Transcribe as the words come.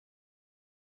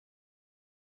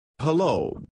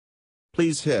Hello.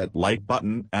 Please hit like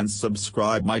button and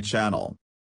subscribe my channel.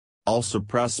 Also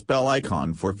press bell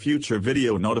icon for future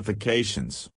video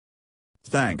notifications.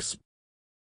 Thanks.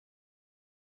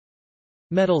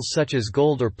 Metals such as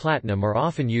gold or platinum are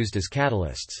often used as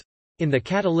catalysts. In the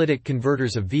catalytic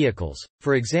converters of vehicles,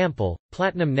 for example,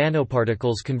 platinum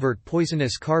nanoparticles convert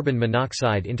poisonous carbon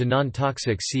monoxide into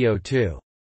non-toxic CO2.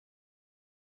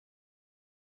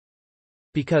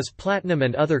 Because platinum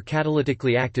and other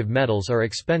catalytically active metals are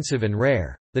expensive and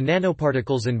rare, the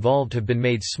nanoparticles involved have been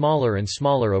made smaller and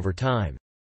smaller over time.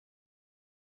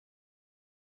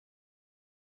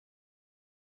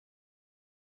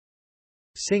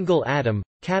 Single atom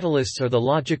catalysts are the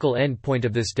logical end point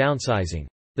of this downsizing.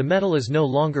 The metal is no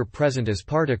longer present as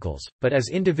particles, but as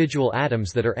individual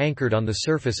atoms that are anchored on the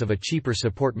surface of a cheaper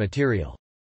support material.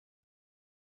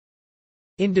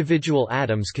 Individual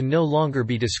atoms can no longer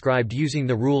be described using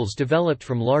the rules developed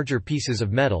from larger pieces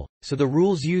of metal, so the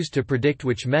rules used to predict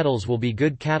which metals will be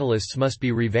good catalysts must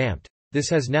be revamped. This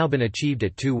has now been achieved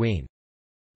at TU Wien.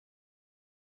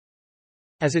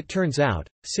 As it turns out,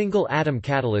 single-atom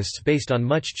catalysts based on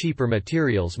much cheaper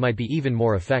materials might be even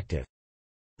more effective.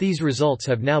 These results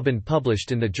have now been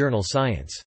published in the journal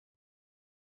Science.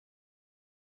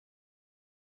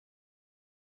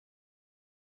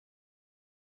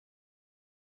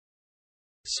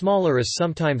 Smaller is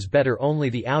sometimes better. Only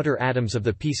the outer atoms of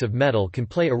the piece of metal can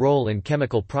play a role in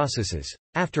chemical processes.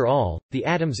 After all, the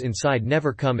atoms inside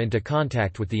never come into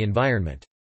contact with the environment.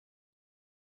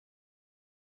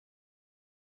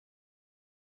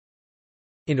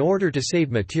 In order to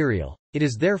save material, it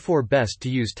is therefore best to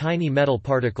use tiny metal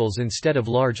particles instead of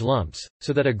large lumps,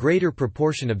 so that a greater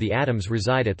proportion of the atoms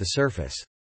reside at the surface.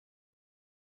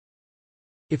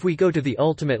 If we go to the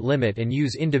ultimate limit and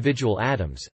use individual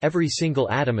atoms, every single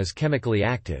atom is chemically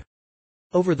active.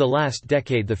 Over the last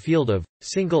decade, the field of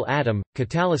single-atom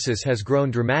catalysis has grown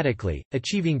dramatically,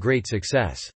 achieving great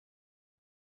success.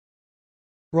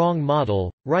 Wrong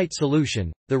model, right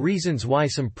solution. The reasons why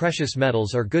some precious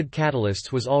metals are good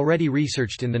catalysts was already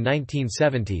researched in the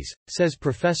 1970s, says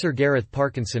Professor Gareth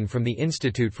Parkinson from the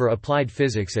Institute for Applied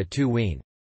Physics at TU Wien.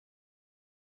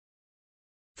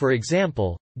 For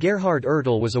example, Gerhard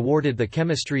Ertl was awarded the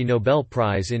Chemistry Nobel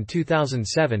Prize in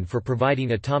 2007 for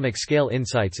providing atomic-scale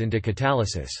insights into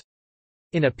catalysis.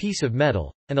 In a piece of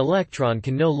metal, an electron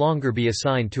can no longer be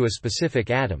assigned to a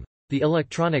specific atom. The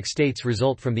electronic states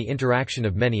result from the interaction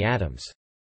of many atoms.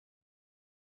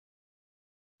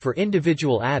 For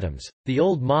individual atoms, the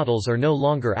old models are no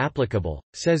longer applicable,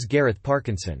 says Gareth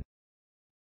Parkinson.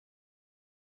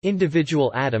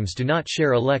 Individual atoms do not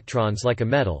share electrons like a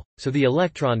metal, so the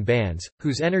electron bands,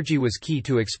 whose energy was key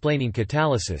to explaining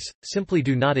catalysis, simply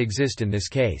do not exist in this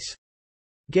case.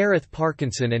 Gareth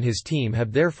Parkinson and his team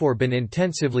have therefore been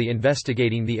intensively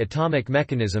investigating the atomic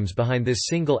mechanisms behind this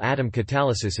single-atom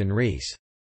catalysis in RES.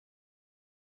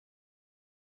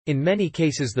 In many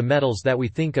cases, the metals that we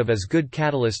think of as good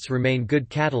catalysts remain good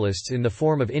catalysts in the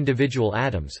form of individual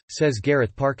atoms, says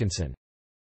Gareth Parkinson.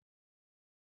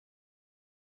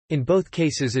 In both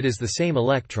cases it is the same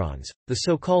electrons, the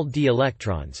so-called d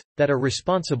electrons, that are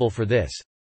responsible for this.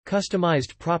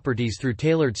 Customized properties through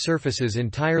tailored surfaces.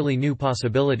 Entirely new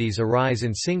possibilities arise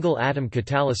in single-atom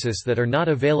catalysis that are not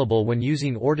available when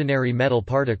using ordinary metal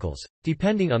particles,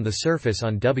 depending on the surface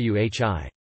on Whi.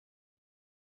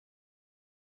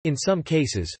 In some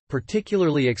cases,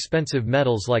 particularly expensive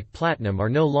metals like platinum are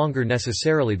no longer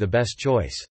necessarily the best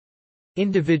choice.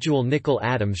 Individual nickel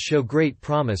atoms show great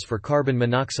promise for carbon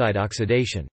monoxide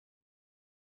oxidation.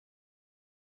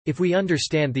 If we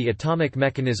understand the atomic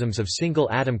mechanisms of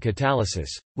single-atom catalysis,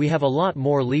 we have a lot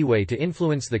more leeway to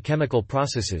influence the chemical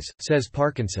processes, says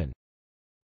Parkinson.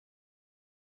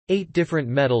 8 different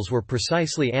metals were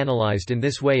precisely analyzed in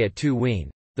this way at TU Wien.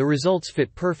 The results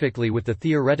fit perfectly with the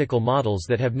theoretical models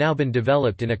that have now been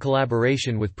developed in a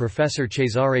collaboration with Professor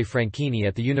Cesare Franchini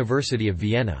at the University of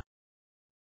Vienna.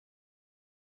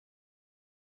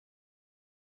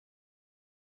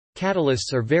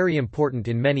 Catalysts are very important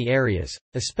in many areas,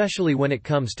 especially when it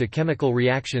comes to chemical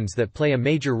reactions that play a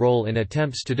major role in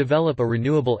attempts to develop a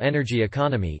renewable energy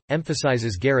economy,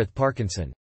 emphasizes Gareth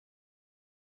Parkinson.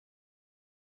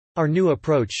 Our new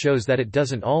approach shows that it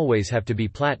doesn't always have to be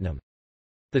platinum.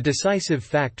 The decisive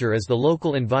factor is the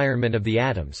local environment of the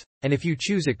atoms, and if you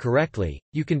choose it correctly,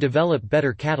 you can develop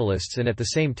better catalysts and at the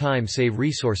same time save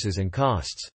resources and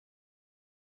costs.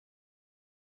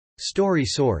 Story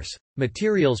source: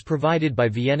 materials provided by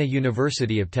Vienna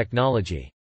University of Technology.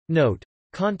 Note: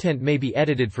 content may be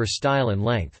edited for style and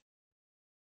length.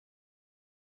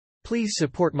 Please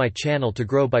support my channel to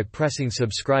grow by pressing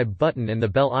subscribe button and the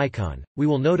bell icon. We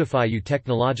will notify you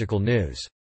technological news.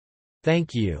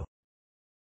 Thank you.